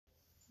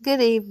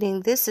Good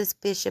evening. This is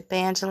Bishop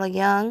Angela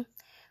Young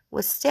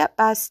with Step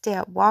by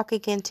Step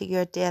Walking into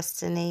Your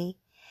Destiny.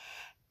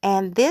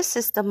 And this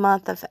is the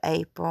month of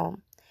April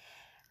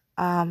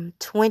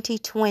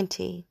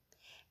 2020.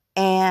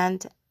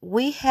 And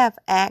we have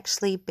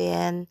actually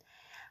been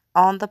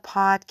on the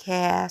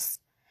podcast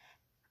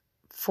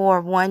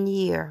for 1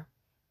 year.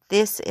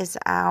 This is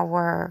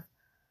our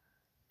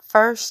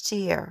first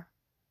year.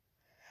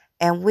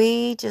 And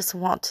we just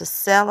want to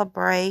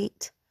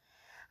celebrate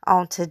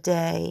on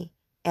today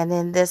and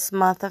in this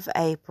month of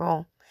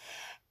April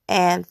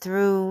and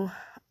through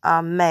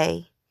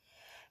May.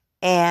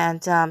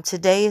 And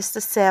today is the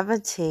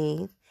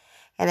 17th.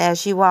 And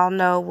as you all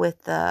know,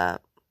 with the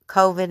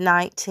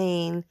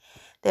COVID-19,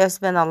 there's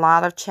been a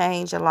lot of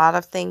change, a lot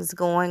of things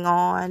going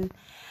on.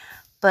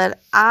 But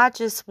I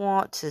just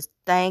want to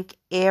thank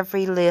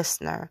every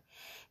listener,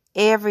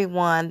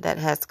 everyone that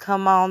has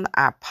come on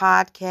our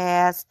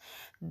podcast,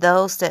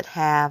 those that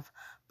have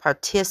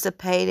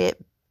participated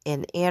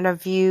in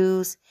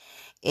interviews,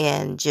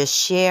 in just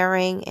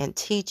sharing and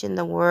teaching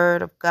the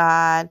Word of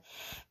God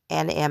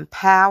and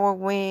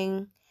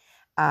empowering,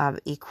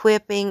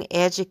 equipping,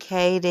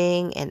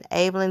 educating,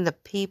 enabling the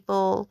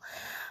people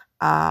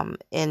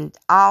in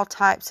all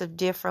types of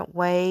different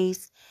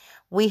ways.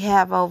 We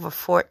have over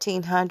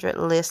 1,400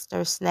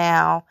 listeners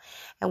now,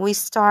 and we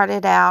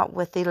started out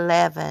with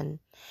 11.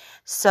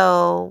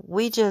 So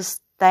we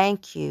just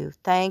thank you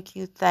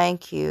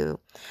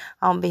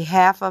on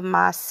behalf of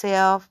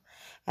myself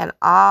and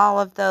all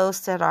of those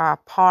that are a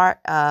part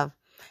of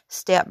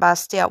Step by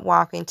Step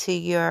Walking to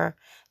Your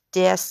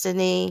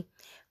Destiny.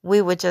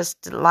 We would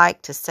just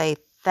like to say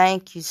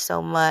thank you so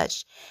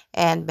much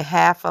on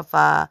behalf of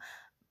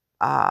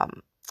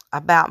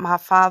About My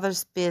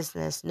Father's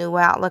Business, New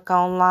Outlook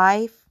on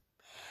Life,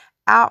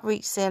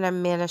 Outreach Center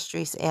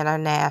Ministries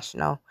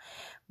International.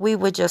 We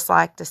would just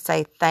like to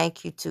say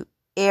thank you to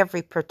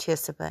every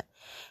participant,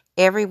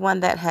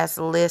 everyone that has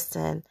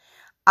listened,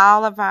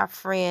 all of our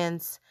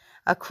friends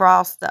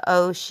across the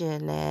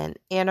ocean and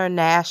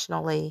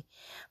internationally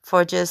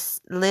for just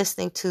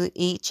listening to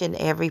each and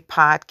every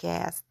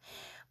podcast.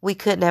 We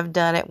couldn't have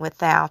done it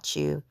without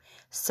you.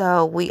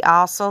 So we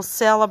also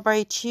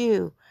celebrate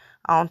you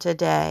on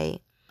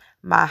today.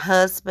 My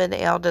husband,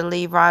 Elder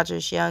Lee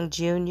Rogers Young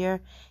Jr.,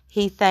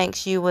 he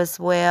thanks you as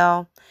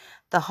well.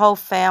 The whole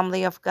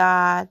family of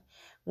God,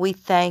 we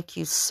thank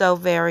you so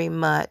very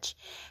much.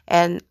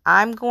 And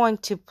I'm going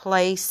to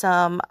play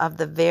some of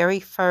the very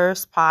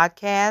first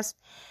podcast.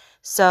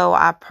 So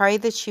I pray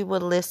that you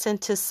will listen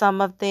to some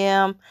of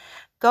them.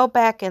 Go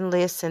back and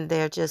listen.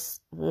 They're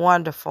just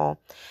wonderful.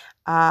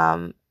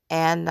 And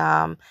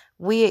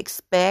we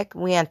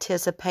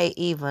anticipate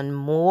even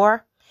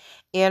more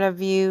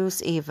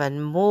interviews,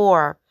 even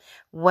more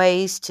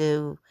ways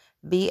to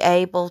be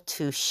able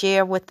to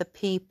share with the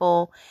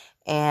people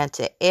and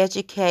to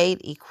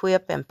educate,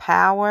 equip,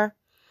 empower,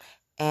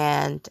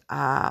 and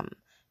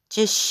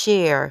just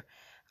share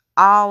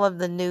all of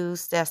the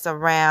news that's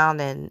around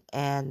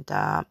and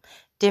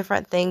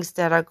different things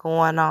that are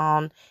going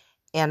on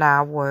in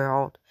our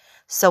world.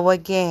 So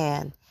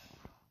again,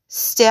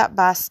 Step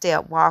by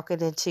Step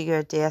Walking into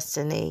Your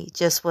Destiny,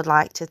 just would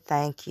like to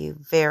thank you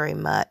very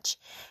much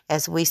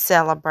as we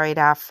celebrate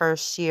our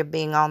first year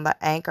being on the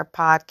Anchor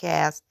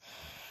podcast.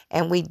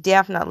 And we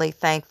definitely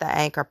thank the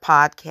Anchor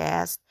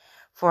podcast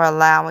for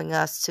allowing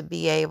us to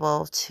be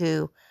able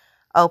to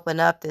open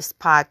up this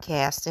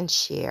podcast and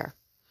share.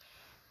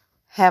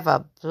 Have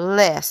a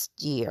blessed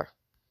year.